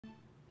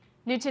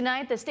New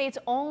tonight, the state's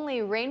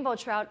only rainbow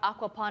trout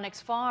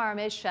aquaponics farm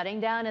is shutting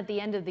down at the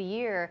end of the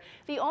year.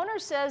 The owner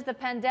says the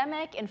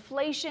pandemic,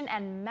 inflation,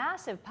 and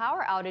massive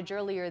power outage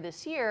earlier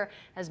this year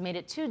has made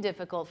it too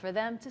difficult for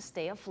them to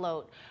stay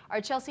afloat.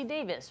 Our Chelsea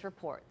Davis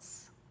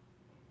reports.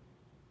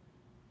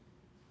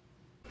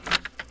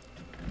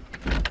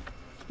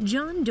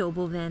 John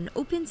Dobelvan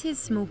opens his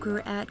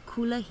smoker at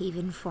Kula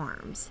Haven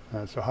Farms.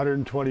 That's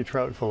 120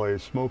 trout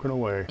fillets smoking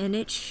away. And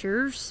it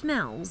sure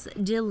smells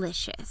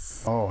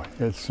delicious. Oh,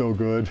 it's so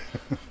good.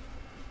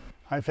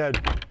 I've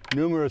had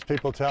numerous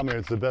people tell me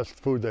it's the best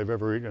food they've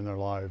ever eaten in their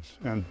lives,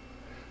 and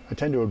I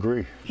tend to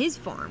agree. His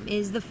farm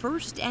is the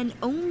first and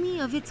only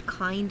of its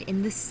kind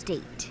in the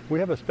state. We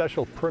have a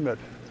special permit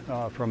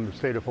from the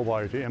state of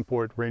Hawaii to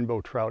import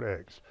rainbow trout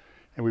eggs,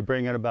 and we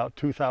bring in about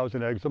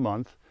 2,000 eggs a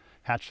month,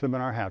 hatch them in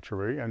our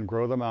hatchery, and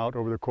grow them out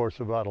over the course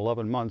of about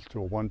 11 months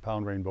to a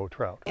 1-pound rainbow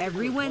trout.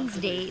 Every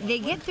Wednesday, they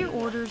get their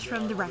orders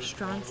from the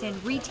restaurants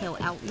and retail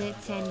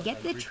outlets and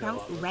get the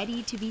trout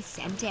ready to be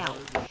sent out.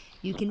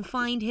 You can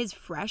find his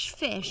fresh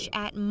fish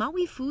at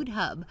Maui Food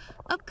Hub,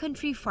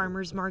 Upcountry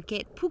Farmers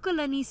Market,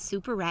 Pukalani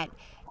Superette,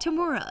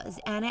 Tamura's,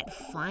 and at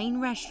fine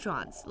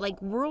restaurants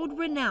like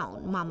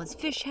world-renowned Mama's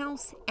Fish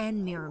House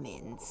and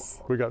Merriman's.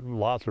 We got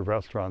lots of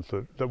restaurants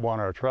that want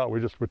our trout.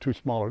 We're too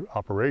small an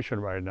operation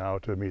right now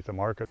to meet the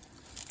market.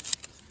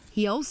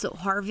 He also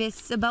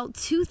harvests about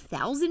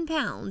 2,000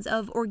 pounds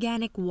of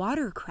organic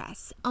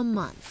watercress a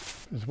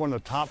month. It's one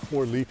of the top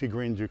 4 leafy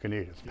greens you can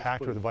eat. It's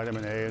packed with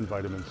vitamin A and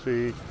vitamin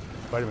C.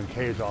 Vitamin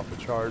K is off the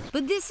charts.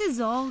 But this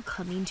is all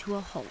coming to a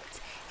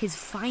halt. His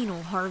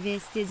final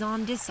harvest is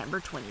on December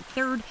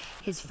 23rd,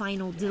 his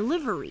final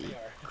delivery,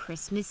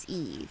 Christmas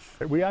Eve.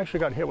 We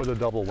actually got hit with a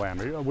double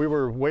whammy. We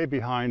were way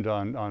behind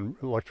on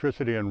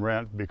electricity and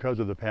rent because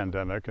of the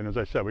pandemic, and as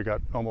I said, we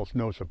got almost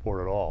no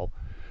support at all.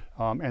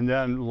 And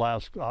then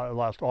last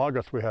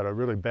August, we had a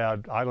really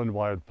bad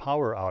island-wide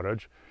power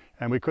outage,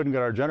 and we couldn't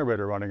get our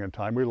generator running in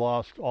time. We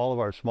lost all of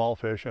our small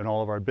fish and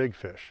all of our big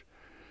fish.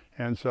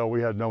 And so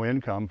we had no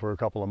income for a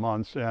couple of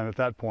months, and at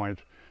that point,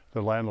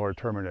 the landlord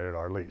terminated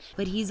our lease.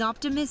 But he's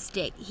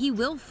optimistic he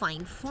will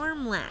find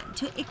farmland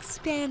to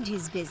expand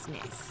his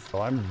business. So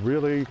I'm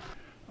really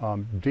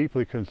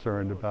deeply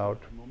concerned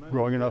about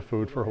growing enough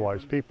food for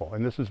Hawaii's people,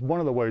 and this is one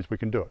of the ways we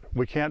can do it.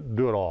 We can't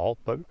do it all,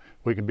 but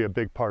we can be a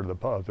big part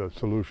of the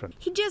solution.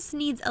 He just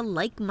needs a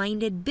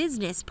like-minded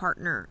business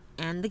partner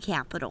and the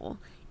capital.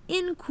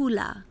 In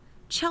Kula,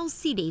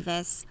 Chelsea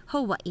Davis,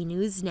 Hawaii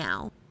News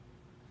Now.